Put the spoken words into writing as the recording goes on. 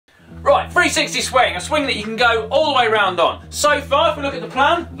360 swing, a swing that you can go all the way round on. So far, if we look at the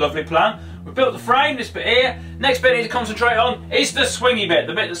plan, lovely plan, we've built the frame, this bit here. Next bit I need to concentrate on is the swingy bit,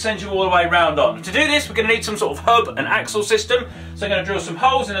 the bit that sends you all the way round on. To do this, we're going to need some sort of hub and axle system. So I'm going to drill some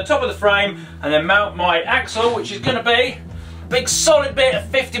holes in the top of the frame and then mount my axle, which is going to be a big solid bit of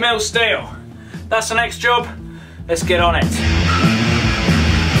 50mm steel. That's the next job. Let's get on it.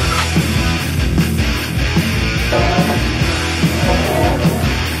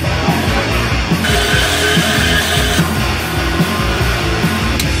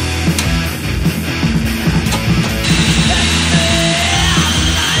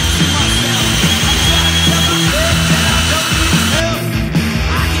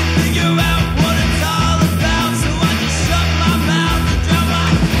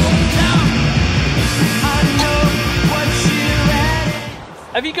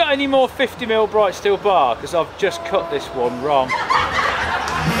 Have you got any more 50mm bright steel bar? Because I've just cut this one wrong.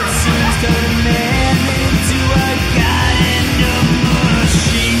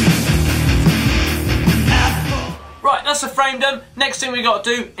 Right, that's the frame done. Next thing we got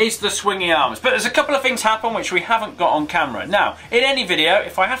to do is the swingy arms. But there's a couple of things happen which we haven't got on camera. Now, in any video,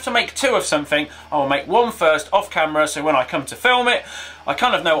 if I have to make two of something, I will make one first off camera, so when I come to film it, I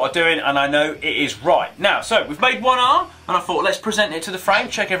kind of know what I'm doing and I know it is right. Now, so we've made one arm and I thought let's present it to the frame,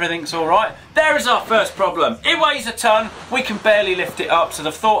 check everything's all right. There is our first problem. It weighs a ton, we can barely lift it up, so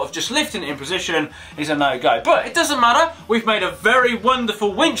the thought of just lifting it in position is a no-go. But it doesn't matter, we've made a very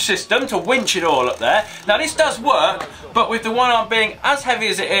wonderful winch system to winch it all up there. Now this does work, but with the one arm being as heavy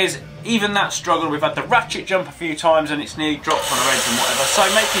as it is, even that struggle. We've had the ratchet jump a few times and it's nearly dropped on the edge and whatever. So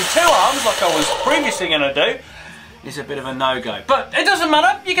making two arms like I was previously going to do is a bit of a no-go. But it doesn't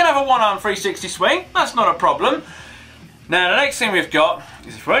matter, you can have a one-arm 360 swing, that's not a problem. Now the next thing we've got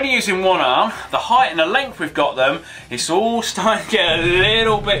is if we're only using one arm, the height and the length we've got them, it's all starting to get a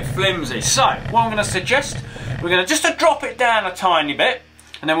little bit flimsy. So what I'm going to suggest, we're going to just drop it down a tiny bit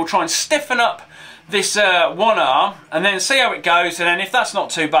and then we'll try and stiffen up this one arm and then see how it goes, and then if that's not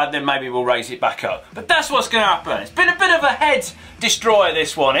too bad then maybe we'll raise it back up. But that's what's going to happen. It's been a bit of a head destroyer,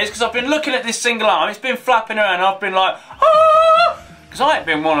 this one is, because I've been looking at this single arm, it's been flapping around and I've been like, ah, because I ain't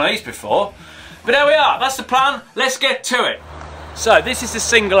been one of these before. But there we are, that's the plan, let's get to it. So this is the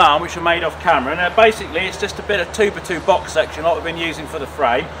single arm which I made off camera, and basically it's just a bit of 2x2 box section like we've been using for the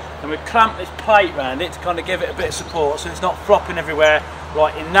frame, and we've clamped this plate around it to kind of give it a bit of support so it's not flopping everywhere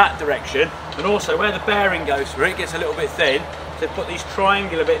right in that direction. And also where the bearing goes through it gets a little bit thin, so put these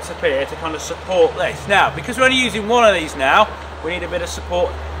triangular bits up here to kind of support this. Now because we're only using one of these now, we need a bit of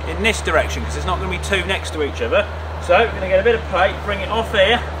support in this direction because there's not going to be two next to each other. So we're going to get a bit of plate, bring it off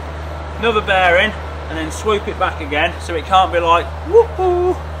here, another bearing, and then swoop it back again so it can't be like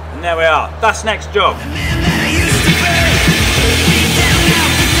woohoo. And there we are, that's next job.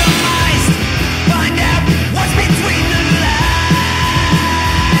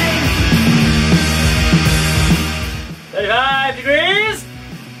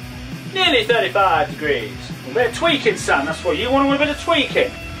 Nearly 35 degrees. A bit of tweaking, Sam, that's what you want, a bit of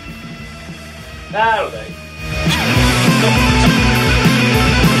tweaking. That'll do.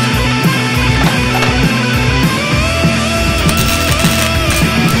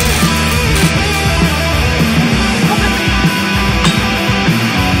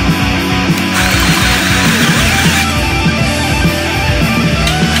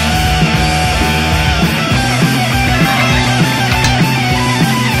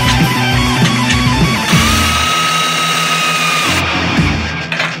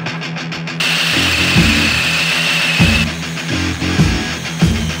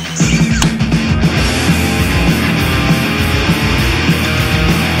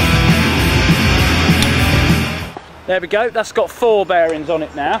 There we go, that's got 4 bearings on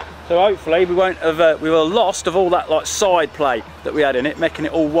it now, so hopefully we won't have we were lost of all that like side plate that we had in it, making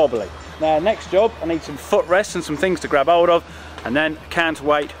it all wobbly. Now next job, I need some footrests and some things to grab hold of, and then a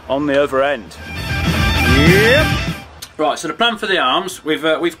counterweight on the other end. Yep. Right, so the plan for the arms,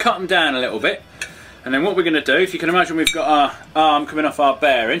 we've cut them down a little bit, and then what we're going to do, if you can imagine we've got our arm coming off our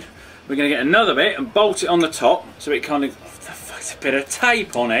bearing, we're going to get another bit and bolt it on the top, so it kind of, there's a bit of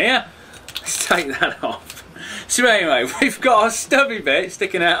tape on here, let's take that off. So anyway, we've got our stubby bit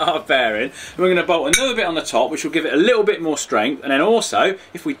sticking out our bearing, and we're going to bolt another bit on the top which will give it a little bit more strength, and then also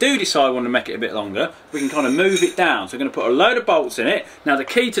if we do decide we want to make it a bit longer, we can kind of move it down. So we're going to put a load of bolts in it. Now the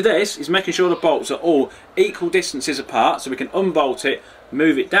key to this is making sure the bolts are all equal distances apart, so we can unbolt it,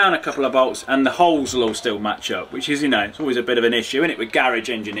 move it down a couple of bolts, and the holes will all still match up, which is, you know, it's always a bit of an issue, isn't it, with garage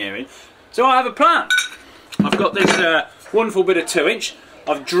engineering. So I have a plan. I've got this wonderful bit of 2-inch.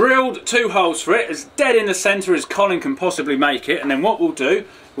 I've drilled 2 holes for it, as dead in the centre as Colin can possibly make it, and then what we'll do,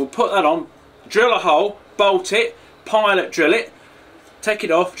 we'll put that on drill a hole, bolt it, pilot drill it, take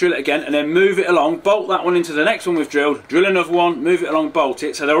it off, drill it again, and then move it along, bolt that one into the next one we've drilled, drill another one, move it along, bolt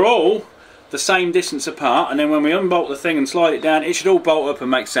it, so they're all the same distance apart, and then when we unbolt the thing and slide it down, it should all bolt up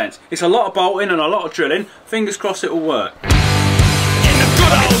and make sense. It's a lot of bolting and a lot of drilling. Fingers crossed it will work. In the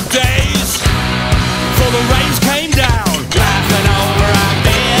good old days, before the rains came down, laughing over our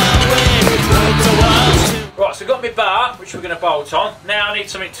beer with the world. Right, so I've got my bar, which we're going to bolt on. Now I need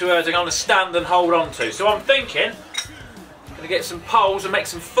something to kind of stand and hold on to. So I'm thinking, I'm going to get some poles and make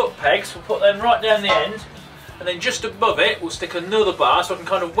some foot pegs. We'll put them right down the end. And then just above it, we'll stick another bar so I can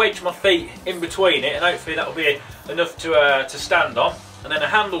kind of wedge my feet in between it, and hopefully that will be enough to stand on. And then a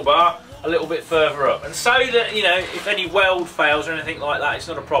handlebar a little bit further up. And so that, you know, if any weld fails or anything like that, it's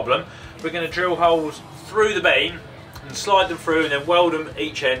not a problem. We're going to drill holes through the beam and slide them through and then weld them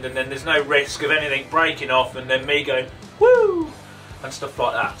each end, and then there's no risk of anything breaking off and then me going, woo, and stuff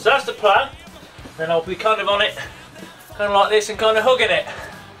like that. So that's the plan. Then I'll be kind of on it, kind of like this and kind of hugging it.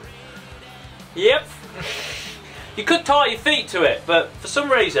 Yep. You could tie your feet to it, but for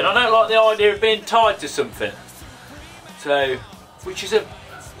some reason I don't like the idea of being tied to something. So, which is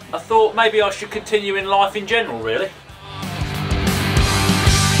I thought maybe I should continue in life in general, really. So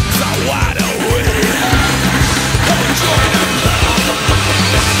why don't we join them?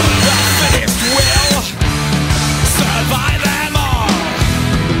 The fittest will survive them all,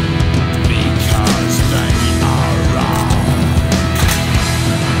 because they are wrong.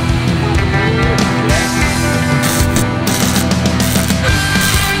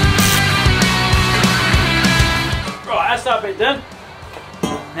 That's that bit done.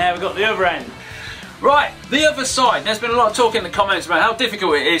 Now we've got the other end. Right, the other side. There's been a lot of talk in the comments about how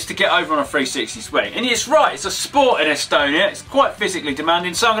difficult it is to get over on a 360 swing. And it's right, it's a sport in Estonia. It's quite physically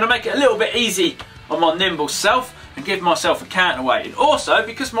demanding, so I'm going to make it a little bit easy on my nimble self and give myself a counterweight. And also,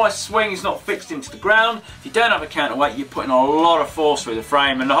 because my swing is not fixed into the ground, if you don't have a counterweight, you're putting a lot of force through the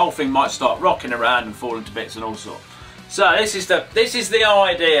frame and the whole thing might start rocking around and falling to bits and all sorts. So this is the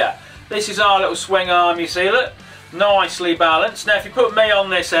idea. This is our little swing arm, you see, look. Nicely balanced. Now if you put me on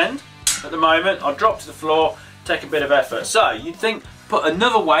this end at the moment, I'll drop to the floor, take a bit of effort. So you'd think put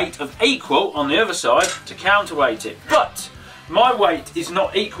another weight of equal on the other side to counterweight it. But my weight is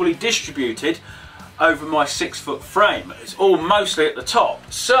not equally distributed over my 6-foot frame. It's all mostly at the top.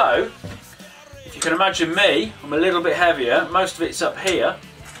 So if you can imagine me, I'm a little bit heavier. Most of it's up here,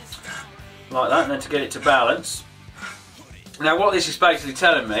 like that, and then to get it to balance. Now what this is basically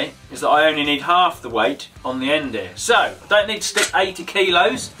telling me is that I only need half the weight on the end here. So I don't need to stick 80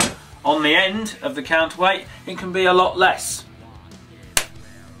 kilos on the end of the counterweight, it can be a lot less.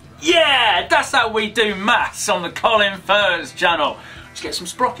 Yeah, that's how we do maths on the Colin Furze channel. Let's get some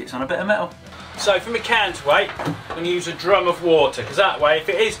sprockets on a bit of metal. So for my counterweight, I'm going to use a drum of water, because that way if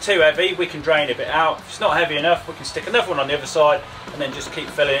it is too heavy we can drain a bit out. If it's not heavy enough we can stick another one on the other side and then just keep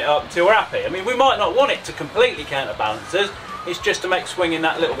filling it up until we're happy. I mean, we might not want it to completely counterbalance us, it's just to make swinging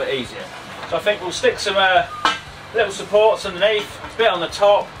that little bit easier. So I think we'll stick some little supports underneath, a bit on the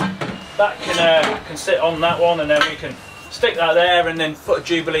top. That can sit on that one, and then we can stick that there and then put a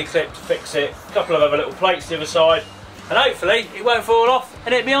Jubilee clip to fix it. A couple of other little plates the other side, and hopefully it won't fall off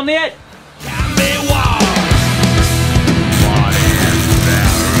and it'll be on the head. Can be one. What if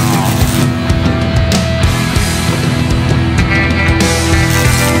they're wrong?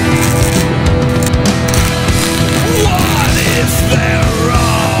 What if they're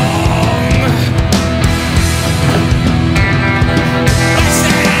wrong?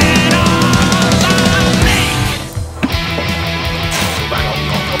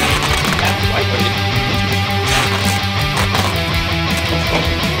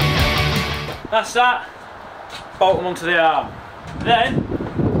 That's that. Bolt them onto the arm. Then,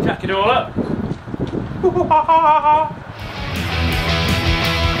 jack it all up.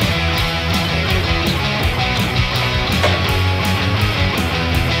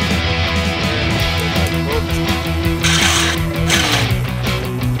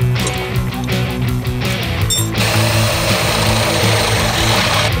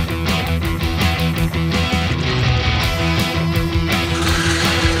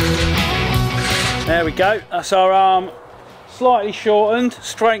 There we go, that's our arm slightly shortened,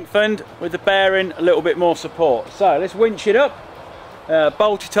 strengthened, with the bearing a little bit more support. So let's winch it up,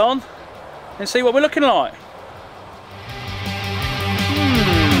 bolt it on and see what we're looking like.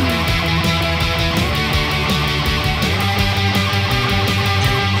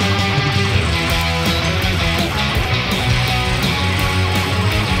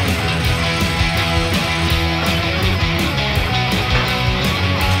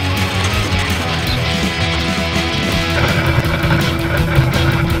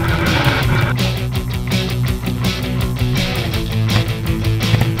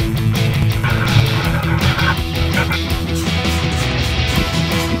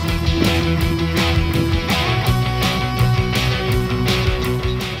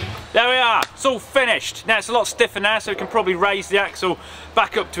 It's all finished. Now it's a lot stiffer now, so we can probably raise the axle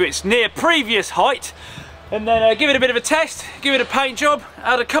back up to its near previous height. And then give it a bit of a test, give it a paint job,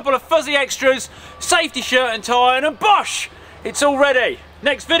 add a couple of fuzzy extras, safety shirt and tie, and bosh! It's all ready.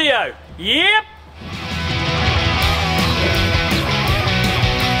 Next video. Yep!